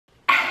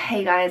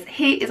Hey guys,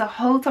 here is a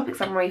whole topic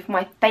summary for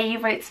my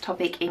favourite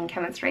topic in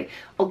chemistry,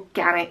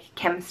 organic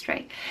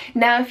chemistry.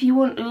 Now if you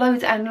want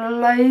loads and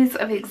loads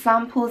of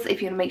examples,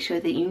 if you want to make sure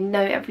that you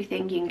know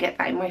everything, you can get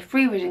that in my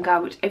free revision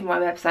guide, which is over my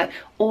website,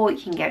 or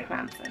you can get it from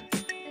Amazon.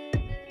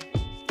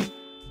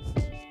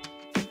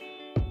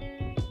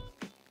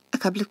 A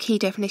couple of key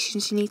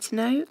definitions you need to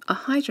know. A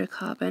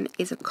hydrocarbon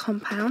is a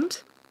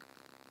compound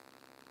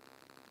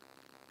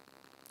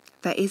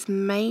that is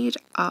made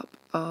up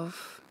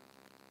of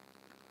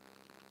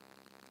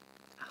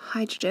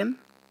hydrogen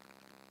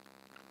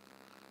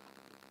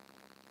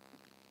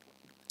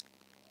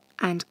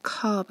and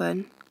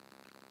carbon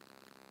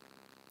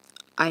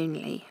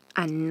only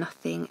and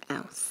nothing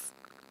else.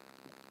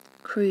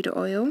 Crude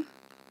oil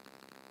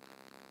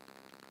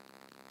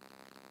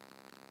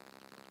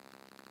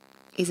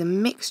is a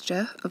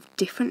mixture of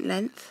different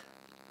length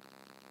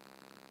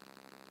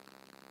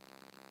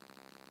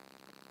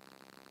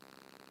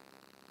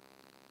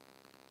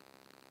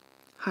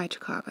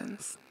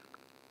hydrocarbons.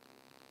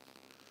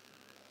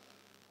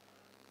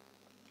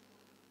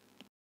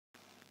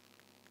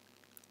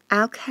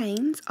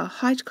 Alkanes are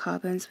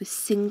hydrocarbons with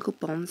single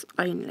bonds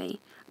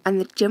only, and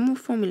the general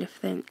formula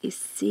for them is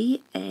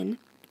CnH2n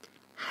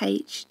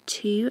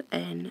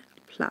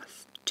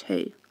plus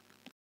 2.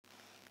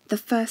 The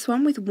first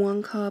one with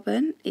one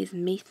carbon is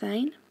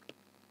methane,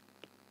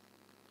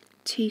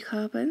 2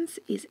 carbons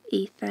is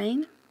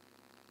ethane,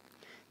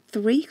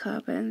 3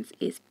 carbons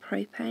is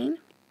propane,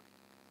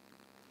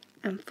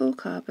 and 4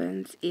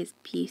 carbons is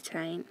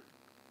butane.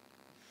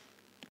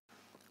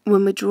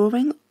 When we're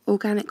drawing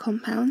organic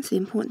compounds, the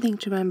important thing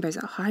to remember is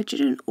that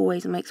hydrogen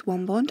always makes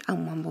one bond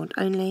and one bond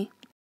only,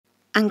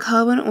 and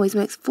carbon always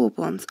makes 4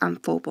 bonds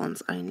and 4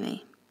 bonds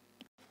only.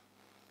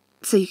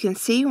 So you can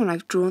see when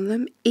I've drawn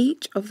them,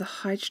 each of the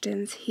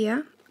hydrogens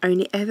here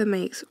only ever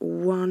makes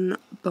one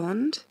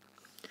bond,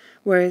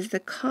 whereas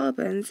the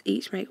carbons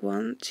each make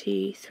 1,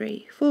 2,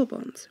 3, 4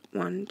 bonds,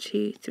 1,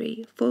 2,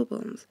 3, 4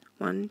 bonds,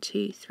 1,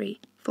 2, 3,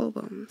 4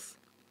 bonds.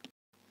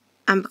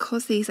 And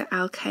because these are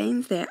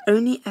alkanes, they're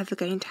only ever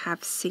going to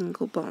have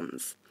single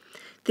bonds.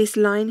 This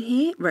line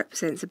here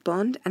represents a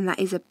bond, and that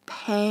is a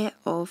pair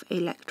of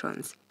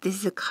electrons. This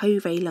is a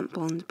covalent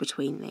bond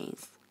between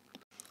these.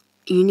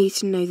 You need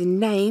to know the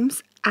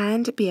names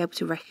and be able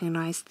to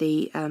recognise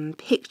the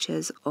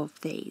pictures of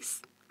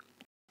these.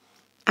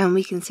 And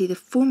we can see the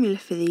formula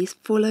for these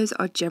follows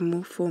our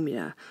general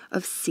formula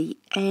of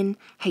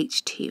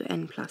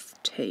CnH2n plus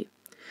 2.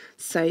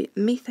 So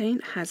methane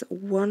has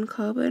 1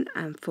 carbon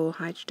and 4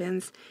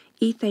 hydrogens,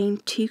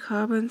 ethane 2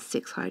 carbons,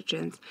 6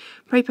 hydrogens,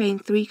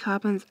 propane 3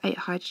 carbons, 8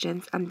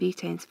 hydrogens, and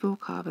butane 4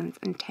 carbons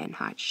and 10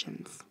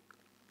 hydrogens.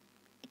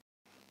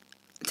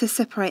 To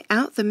separate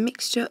out the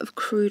mixture of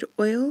crude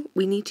oil,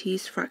 we need to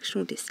use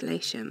fractional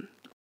distillation.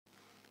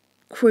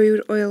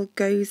 Crude oil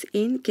goes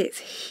in, gets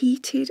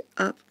heated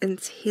up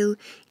until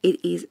it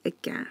is a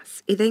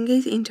gas. It then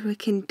goes into a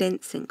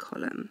condensing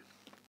column.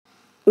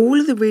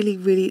 All of the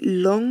really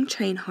long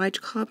chain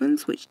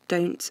hydrocarbons, which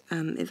don't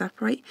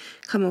evaporate,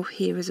 come off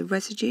here as a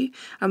residue,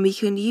 and we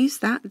can use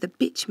that, the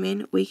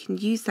bitumen, we can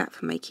use that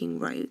for making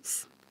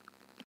roads.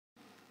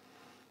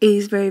 It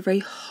is very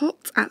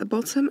hot at the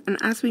bottom, and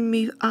as we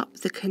move up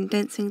the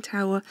condensing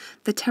tower,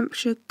 the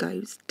temperature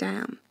goes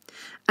down.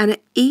 And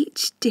at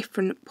each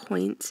different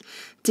point,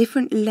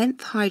 different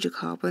length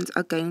hydrocarbons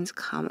are going to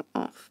come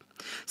off.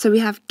 So we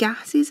have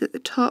gases at the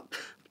top,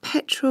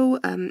 petrol,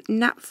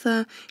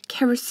 naphtha,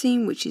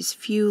 kerosene, which is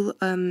fuel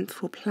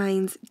for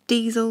planes,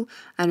 diesel,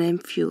 and then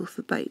fuel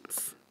for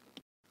boats.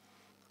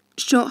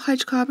 Short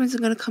hydrocarbons are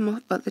going to come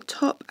off at the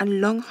top,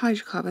 and long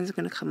hydrocarbons are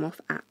going to come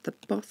off at the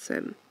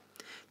bottom.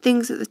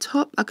 Things at the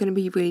top are going to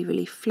be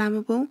really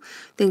flammable.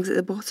 Things at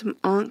the bottom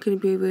aren't going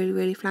to be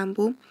really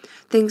flammable.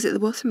 Things at the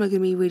bottom are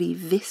going to be really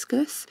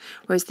viscous,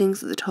 whereas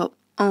things at the top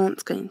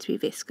aren't going to be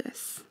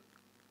viscous.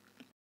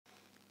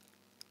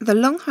 The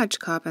long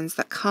hydrocarbons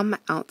that come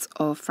out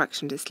of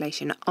fractional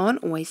distillation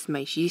aren't always the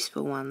most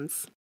useful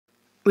ones.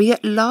 We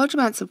get large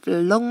amounts of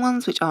the long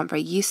ones which aren't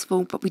very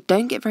useful, but we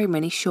don't get very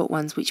many short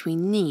ones which we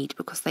need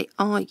because they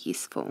are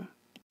useful.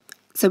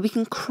 So we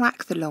can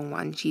crack the long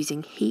ones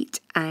using heat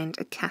and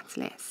a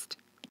catalyst.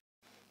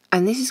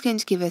 And this is going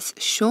to give us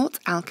short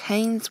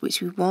alkanes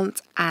which we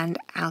want and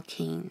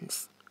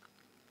alkenes.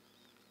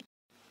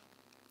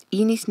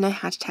 You need to know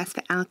how to test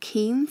for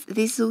alkenes.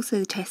 This is also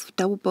the test for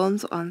double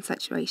bonds or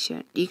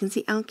unsaturation. You can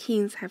see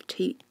alkenes have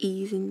 2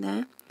 E's in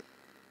there.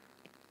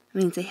 It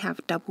means they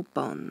have double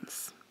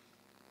bonds.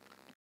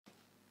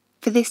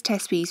 For this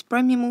test we use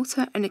bromium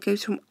water, and it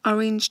goes from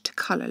orange to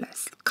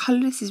colourless.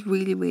 Colourless is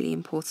really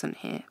important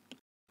here.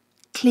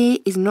 Clear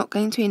is not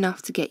going to be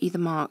enough to get you the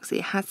marks,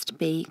 it has to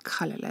be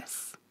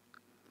colourless.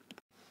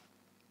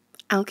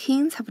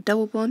 Alkenes have a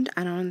double bond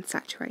and are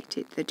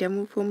unsaturated. The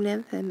general formula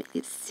of them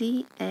is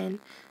CnH2n.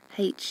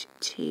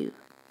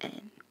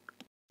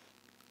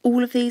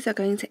 All of these are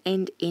going to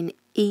end in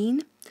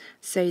 -ene,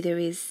 so there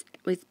is,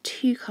 with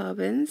 2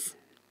 carbons,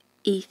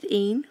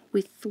 ethene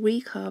with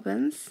 3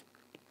 carbons,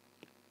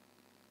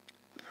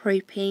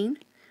 propane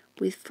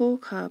with 4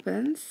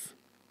 carbons,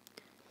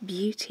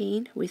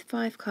 butene with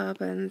 5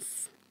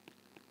 carbons,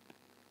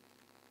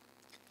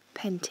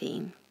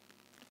 pentene.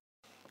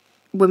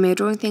 When we're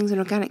drawing things in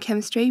organic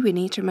chemistry, we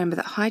need to remember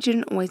that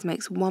hydrogen always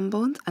makes 1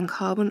 bond and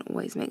carbon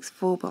always makes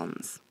 4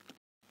 bonds.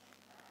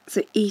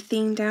 So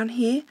ethene down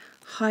here,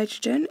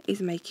 hydrogen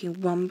is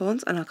making 1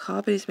 bond and our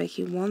carbon is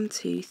making 1,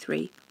 2,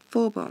 3,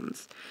 4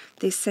 bonds.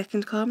 This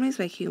second carbon is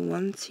making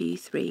 1, 2,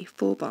 3,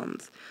 4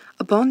 bonds.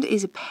 A bond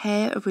is a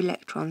pair of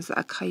electrons that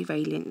are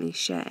covalently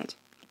shared.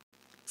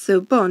 So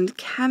a bond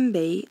can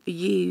be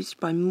used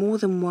by more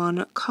than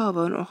one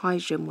carbon or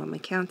hydrogen when we're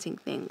counting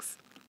things.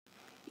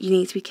 You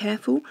need to be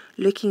careful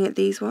looking at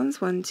these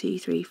ones, 1, 2,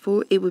 3,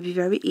 4. It would be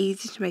very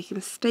easy to make a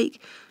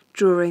mistake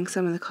drawing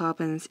some of the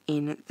carbons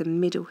in the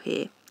middle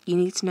here. You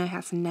need to know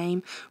how to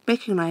name,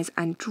 recognise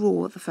and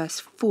draw the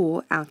first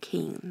 4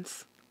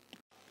 alkenes.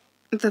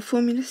 The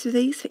formulas for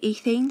these: for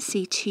ethene,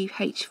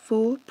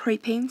 C2H4,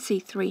 propane,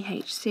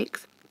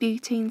 C3H6,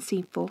 butene,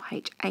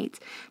 C4H8,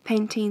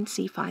 pentene,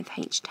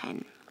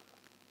 C5H10.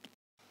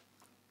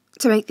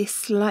 To make this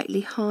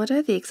slightly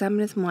harder, the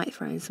examiners might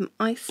throw in some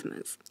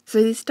isomers.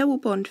 So this double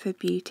bond for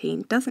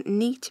butene doesn't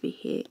need to be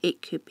here,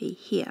 it could be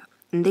here.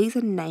 And these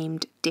are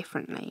named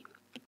differently.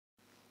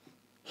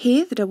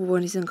 Here the double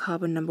bond is in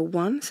carbon number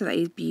 1, so that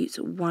is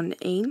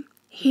but-1-ene.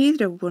 Here the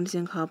double bond is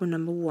in carbon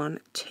number 1,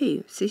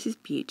 2, so this is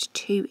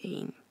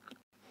but-2-ene.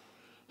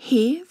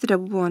 Here the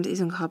double bond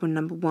is in carbon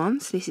number 1,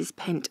 so this is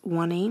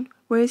pent-1-ene,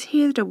 whereas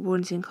here the double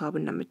bond is in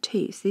carbon number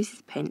 2, so this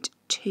is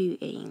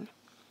pent-2-ene.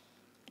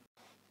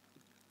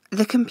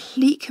 The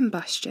complete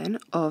combustion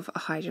of a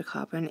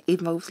hydrocarbon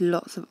involves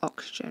lots of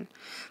oxygen.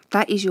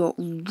 That is your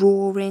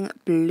roaring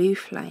blue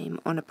flame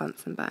on a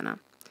Bunsen burner.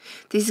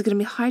 This is going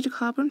to be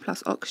hydrocarbon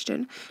plus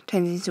oxygen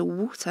turns into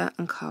water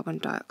and carbon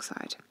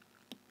dioxide.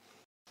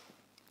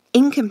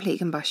 Incomplete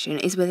combustion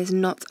is where there's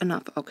not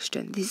enough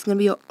oxygen. This is going to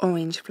be your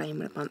orange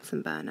flame on a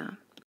Bunsen burner.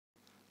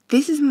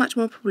 This is much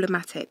more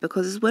problematic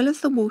because as well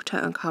as the water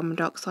and carbon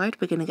dioxide,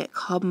 we're going to get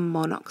carbon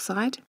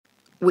monoxide,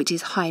 which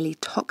is highly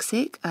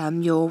toxic.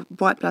 Your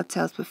white blood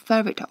cells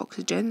prefer it to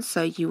oxygen,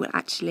 so you will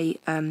actually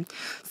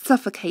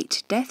suffocate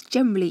to death,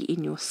 generally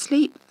in your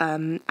sleep,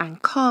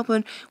 and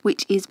carbon,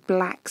 which is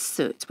black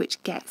soot,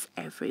 which gets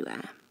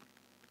everywhere.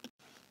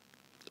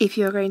 If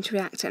you're going to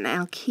react an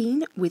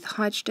alkene with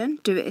hydrogen,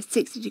 do it at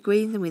 60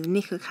 degrees and with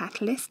nickel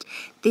catalyst.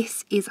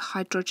 This is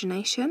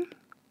hydrogenation,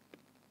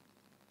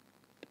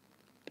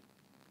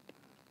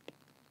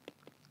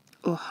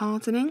 or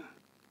hardening.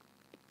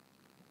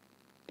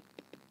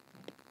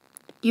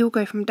 You'll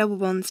go from double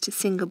bonds to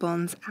single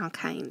bonds,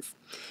 alkanes.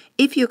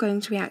 If you're going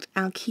to react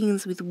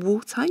alkenes with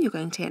water, you're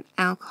going to get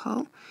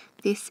alcohol.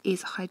 This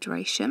is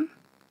hydration.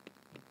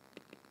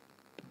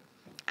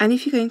 And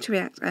if you're going to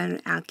react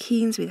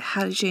alkenes with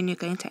halogen, you're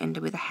going to end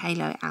up with a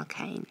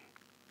haloalkane.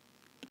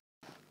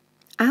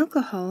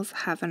 Alcohols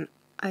have an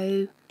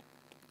OH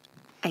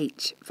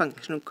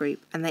functional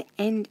group and they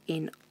end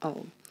in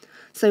ol.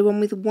 So one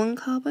with 1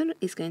 carbon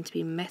is going to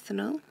be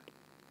methanol.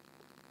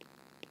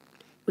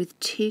 With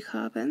 2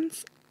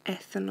 carbons,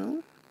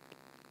 ethanol.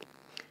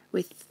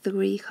 With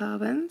 3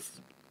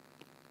 carbons,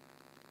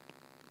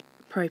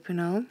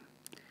 propanol.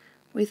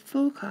 With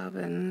 4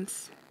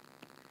 carbons,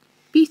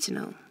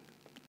 butanol.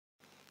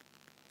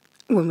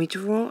 When we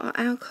draw our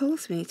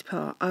alcohols, we need to put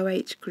our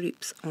OH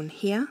groups on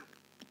here.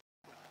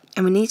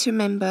 And we need to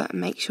remember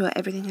and make sure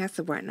everything has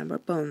the right number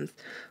of bonds.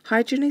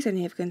 Hydrogen is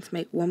only ever going to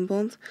make 1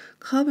 bond,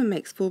 carbon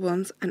makes 4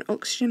 bonds, and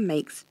oxygen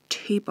makes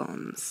 2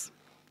 bonds.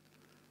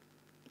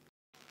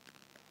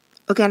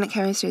 Organic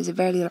chemistry is a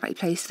very likely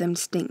place for them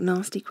to sneak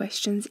nasty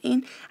questions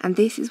in, and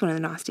this is one of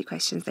the nasty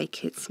questions they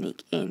could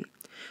sneak in.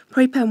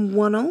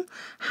 Propan-1-ol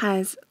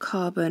has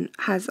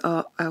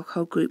our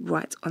alcohol group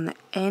right on the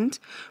end.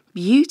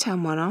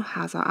 Butan-1-ol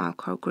has our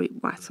alcohol group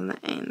right on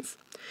the ends.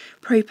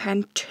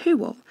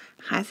 Propan-2-ol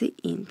has it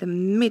in the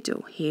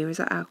middle. Here is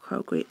our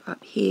alcohol group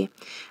up here,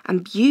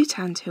 and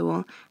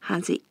butan-2-ol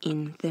has it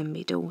in the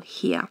middle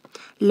here.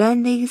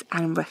 Learn these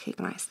and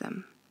recognise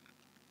them.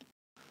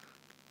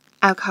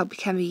 Alcohol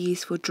can be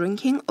used for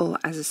drinking or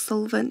as a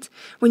solvent.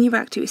 When you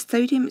react it with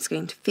sodium, it's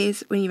going to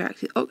fizz. When you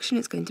react with oxygen,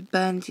 it's going to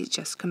burn. This is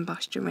just a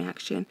combustion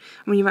reaction.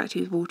 And when you react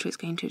it with water, it's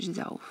going to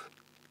dissolve.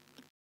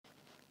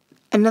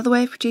 Another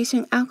way of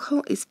producing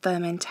alcohol is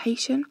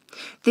fermentation.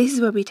 This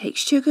is where we take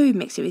sugar, we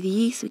mix it with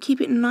yeast, we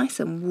keep it nice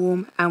and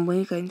warm, and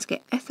we're going to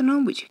get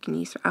ethanol, which you can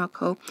use for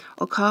alcohol,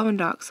 or carbon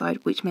dioxide,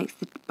 which makes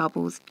the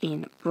bubbles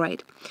in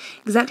bread.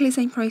 Exactly the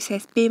same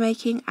process beer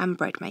making and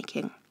bread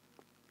making.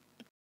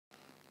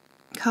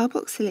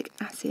 Carboxylic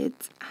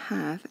acids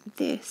have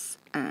this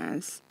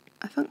as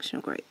a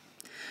functional group.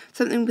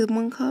 Something with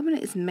 1 carbon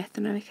is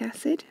methanoic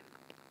acid.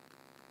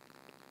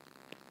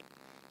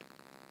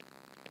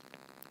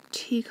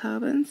 2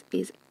 carbons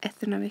is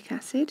ethanoic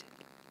acid.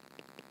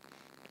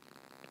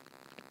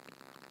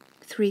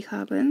 3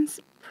 carbons,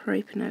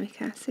 propanoic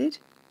acid.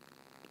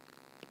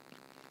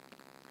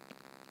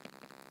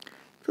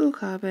 4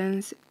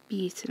 carbons,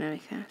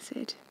 butanoic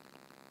acid.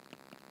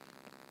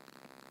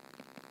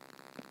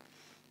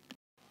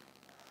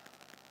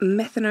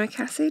 Methanoic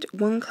acid,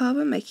 1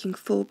 carbon making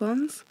 4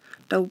 bonds,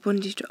 double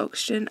bonded to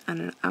oxygen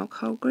and an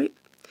alkyl group.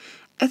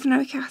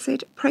 Ethanoic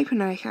acid,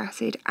 propanoic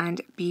acid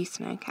and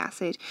butanoic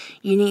acid.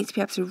 You need to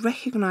be able to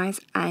recognise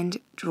and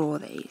draw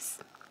these.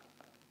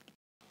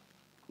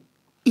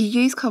 You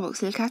use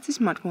carboxylic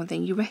acid much more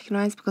than you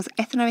recognise because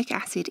ethanoic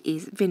acid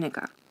is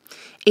vinegar.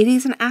 It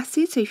is an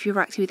acid, so if you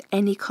react with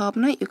any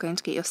carbonate, you're going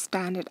to get your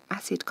standard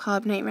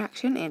acid-carbonate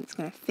reaction and it's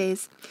going to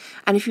fizz.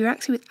 And if you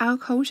react with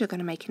alcohols, you're going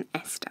to make an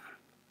ester.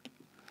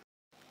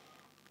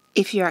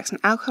 If you react an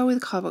alcohol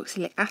with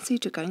carboxylic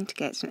acid, you're going to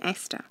get an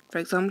ester. For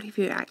example, if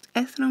you react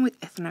ethanol with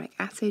ethanoic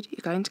acid, you're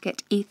going to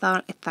get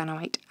ethyl,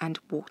 ethanoate, and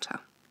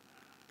water.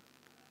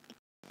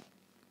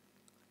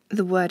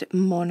 The word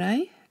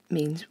mono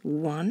means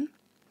one,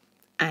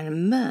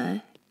 and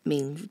mer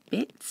means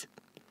bit.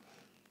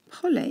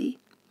 Poly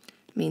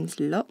means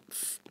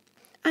lots,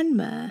 and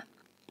mer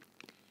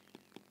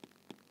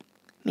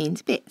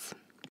means bits.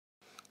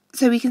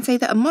 So we can say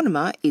that a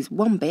monomer is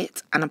 1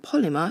 bit and a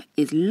polymer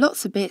is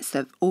lots of bits that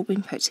have all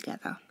been put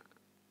together.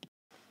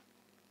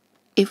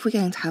 If we're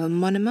going to have a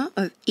monomer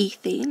of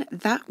ethene,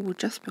 that will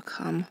just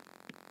become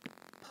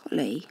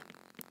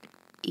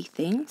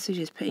polyethene, so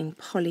just putting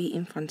poly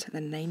in front of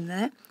the name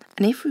there.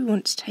 And if we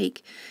want to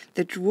take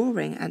the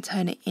drawing and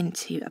turn it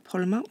into a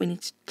polymer, we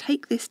need to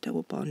take this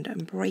double bond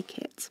and break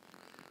it.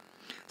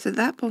 So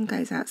that bond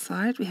goes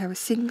outside, we have a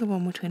single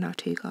bond between our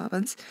 2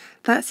 carbons,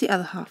 that's the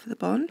other half of the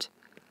bond.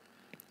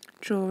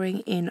 Drawing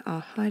in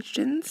our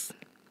hydrogens,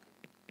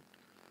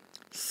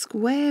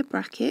 square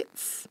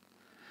brackets,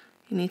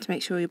 you need to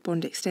make sure your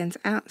bond extends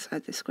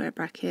outside the square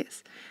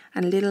brackets,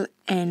 and a little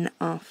N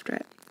after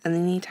it, and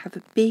then you need to have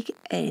a big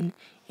N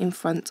in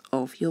front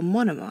of your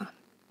monomer.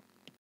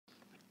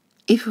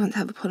 If we want to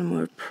have a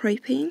polymer of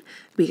propane,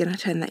 we're going to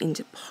turn that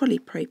into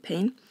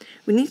polypropane.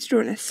 We need to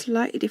draw it in a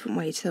slightly different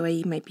way to the way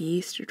you may be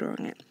used to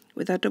drawing it,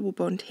 with our double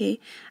bond here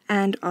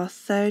and our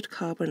 3rd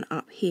carbon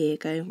up here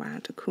going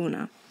round a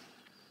corner.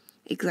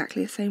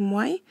 Exactly the same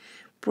way,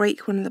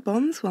 break one of the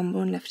bonds, 1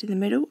 bond left in the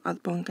middle, other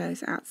bond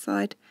goes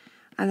outside,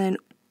 and then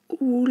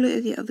all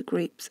of the other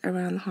groups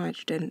around the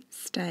hydrogen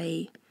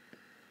stay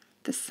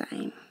the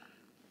same.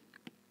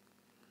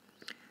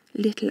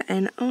 Little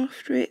n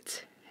after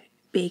it,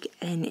 big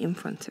N in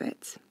front of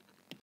it.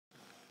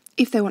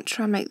 If they want to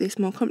try and make this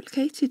more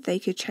complicated, they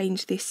could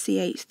change this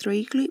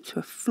CH3 group to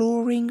a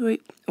fluorine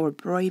group or a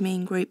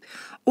bromine group.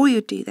 All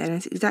you'd do then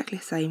is exactly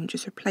the same,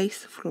 just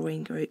replace the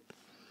fluorine group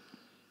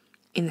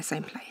in the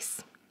same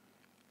place.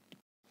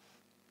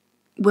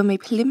 When we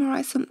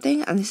polymerize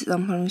something, and this is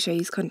I'm going to show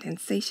you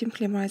condensation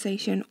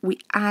polymerization, we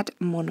add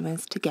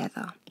monomers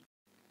together.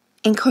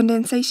 In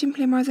condensation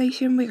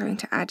polymerization, we're going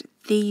to add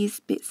these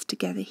bits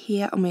together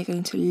here and we're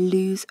going to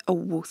lose a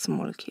water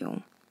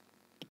molecule.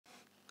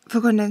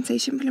 For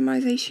condensation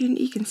polymerization,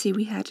 you can see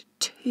we had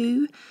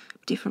 2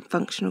 different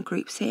functional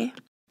groups here.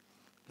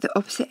 The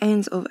opposite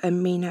ends of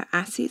amino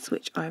acids,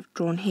 which I've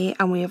drawn here,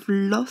 and we have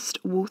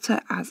lost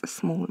water as a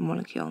small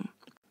molecule.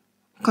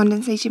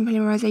 Condensation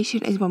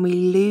polymerization is when we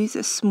lose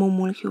a small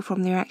molecule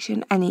from the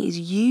reaction, and it is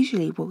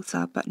usually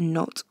water, but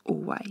not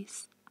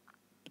always.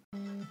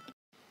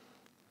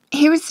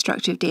 Here is the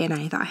structure of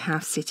DNA that I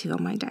have sitting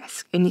on my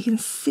desk, and you can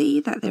see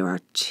that there are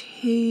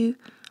 2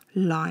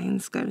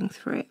 lines going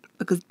through it,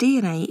 because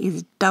DNA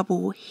is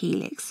double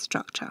helix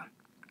structure.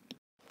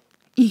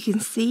 You can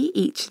see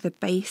each of the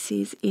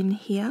bases in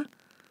here,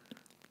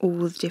 all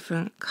the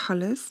different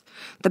colours.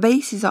 The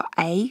bases are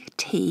A,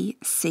 T,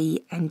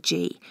 C and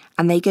G,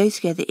 and they go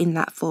together in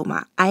that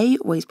format. A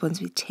always bonds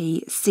with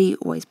T, C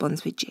always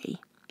bonds with G.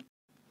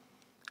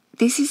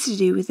 This is to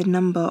do with the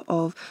number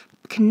of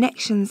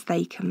connections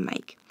they can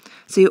make.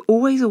 So you're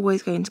always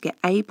going to get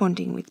A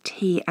bonding with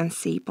T and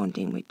C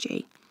bonding with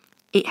G.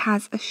 It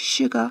has a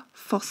sugar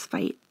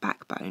phosphate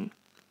backbone.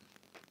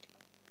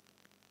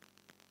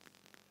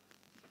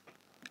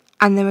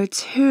 And there are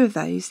 2 of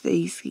these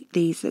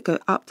that go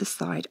up the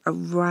side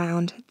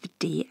around the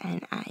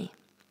DNA.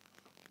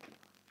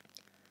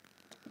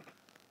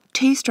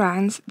 2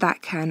 strands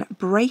that can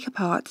break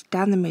apart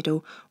down the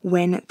middle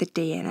when the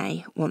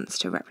DNA wants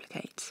to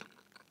replicate.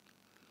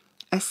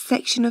 A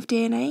section of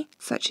DNA,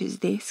 such as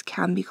this,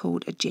 can be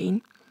called a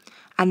gene,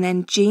 and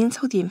then genes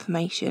hold the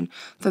information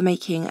for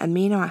making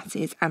amino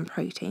acids and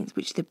proteins,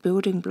 which is the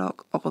building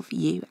block of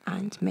you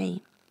and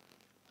me.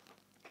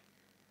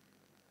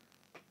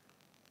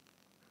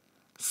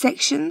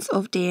 Sections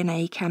of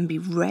DNA can be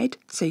read,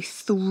 so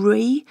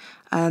 3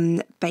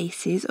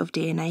 bases of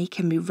DNA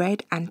can be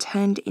read and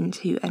turned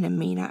into an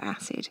amino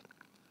acid.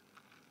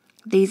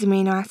 These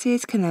amino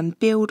acids can then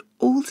build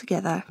all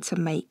together to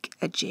make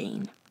a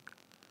gene.